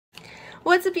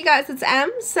What's up, you guys? It's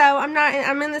M. So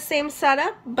I'm in the same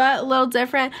setup, but a little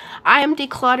different. I am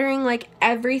decluttering like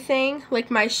everything,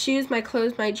 like my shoes, my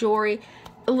clothes, my jewelry,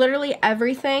 literally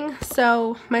everything.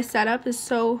 So my setup is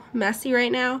so messy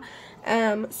right now.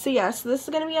 So this is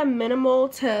gonna be a minimal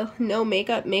to no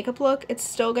makeup look. It's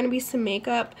still gonna be some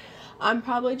makeup. I'm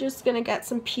probably just gonna get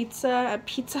some pizza at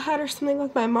Pizza Hut or something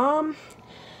with my mom,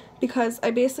 because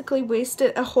I basically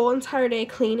wasted a whole entire day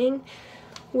cleaning,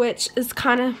 which is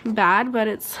kind of bad,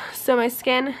 but so my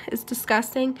skin is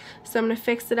disgusting, so I'm gonna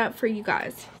fix it up for you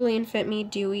guys. Really Fit Me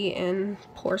Dewy in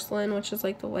Porcelain, which is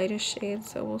like the lightest shade,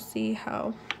 so we'll see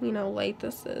how, light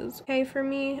this is. Okay, for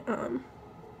me,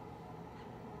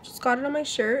 just got it on my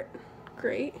shirt.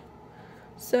 Great.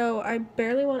 So I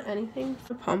barely want anything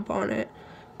to pump on it,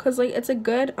 because like it's a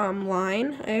good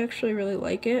line. I actually really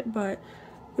like it, but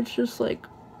it's just like,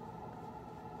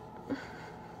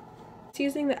 it's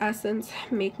using the Essence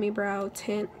Make Me Brow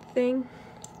Tint thing.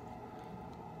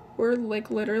 We're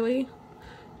like literally,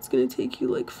 it's gonna take you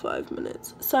like 5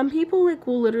 minutes. Some people like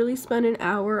will literally spend an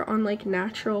hour on like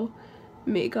natural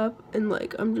makeup, and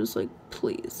like I'm just like,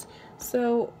 please.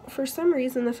 So for some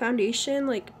reason the foundation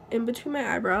like in between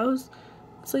my eyebrows,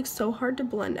 it's like so hard to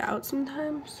blend out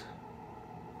sometimes.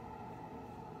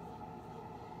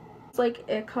 It's like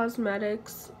It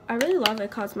Cosmetics. I really love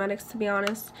It Cosmetics, to be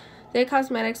honest. The It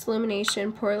Cosmetics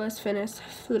Illumination Poreless Finished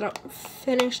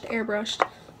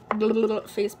Airbrushed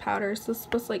Face Powder. So this is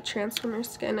supposed to like transform your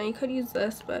skin. Now you could use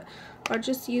this, but I'll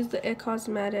just use the It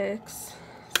Cosmetics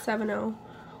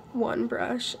 701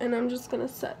 brush, and I'm just gonna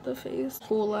set the face.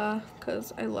 Hoola,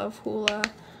 because I love Hoola.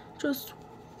 Just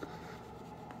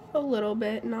a little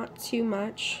bit, not too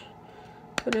much.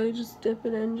 Literally just dip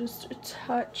it in just a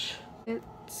touch.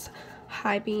 It's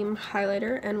High Beam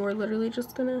Highlighter, and we're literally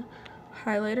just gonna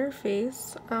highlight our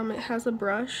face. It has a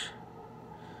brush,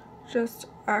 just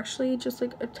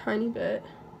like a tiny bit.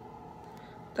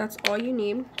 That's all you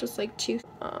need, just like two.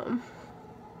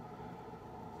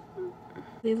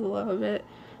 They love it,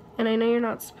 and I know you're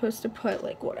not supposed to put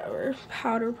like whatever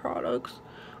powder products,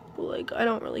 but like I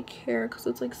don't really care because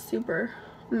it's like super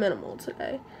minimal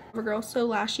today. CoverGirl So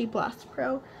Lashy Blast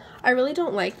Pro. I really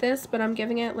don't like this, but I'm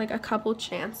giving it like a couple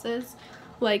chances,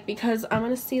 like because I'm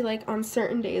gonna see like on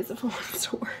certain days if it wants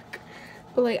to work.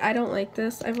 But like I don't like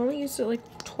this. I've only used it like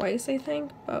twice, I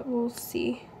think, but we'll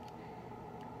see,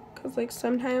 because like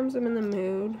sometimes I'm in the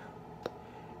mood.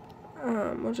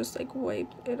 We'll just like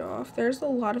wipe it off. There's a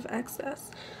lot of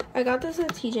excess. I got this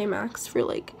at TJ Maxx for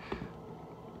like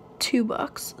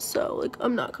 $2, so like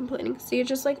I'm not complaining. See, it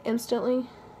just like instantly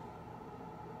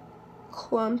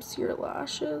clumps your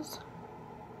lashes.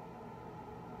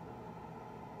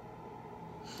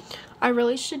 I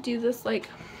really should do this like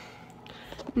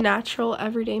natural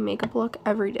everyday makeup look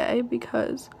every day,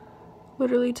 because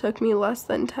literally took me less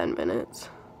than 10 minutes.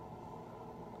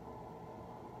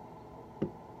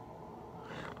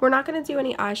 We're not going to do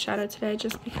any eyeshadow today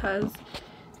just because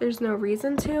there's no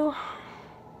reason to.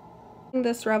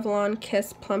 This Revlon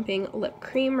Kiss Plumping Lip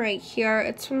Cream right here.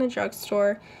 It's from the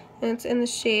drugstore, and it's in the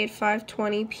shade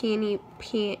 520 Peony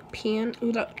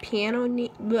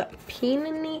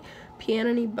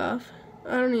Buff.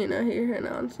 I don't even know how you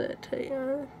pronounce it.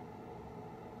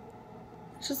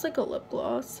 It's just like a lip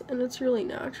gloss, and it's really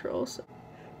natural. So.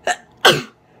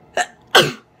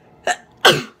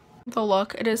 The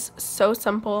look, it is so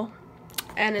simple,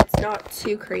 and it's not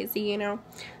too crazy,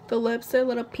 The lips are a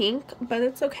little pink, but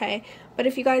it's okay. But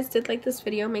if you guys did like this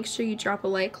video, make sure you drop a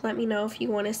like. Let me know if you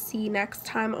want to see next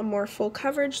time a more full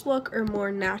coverage look or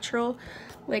more natural,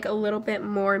 like a little bit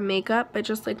more makeup, but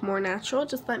just like more natural.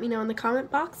 Just let me know in the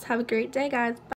comment box. Have a great day, guys. Bye.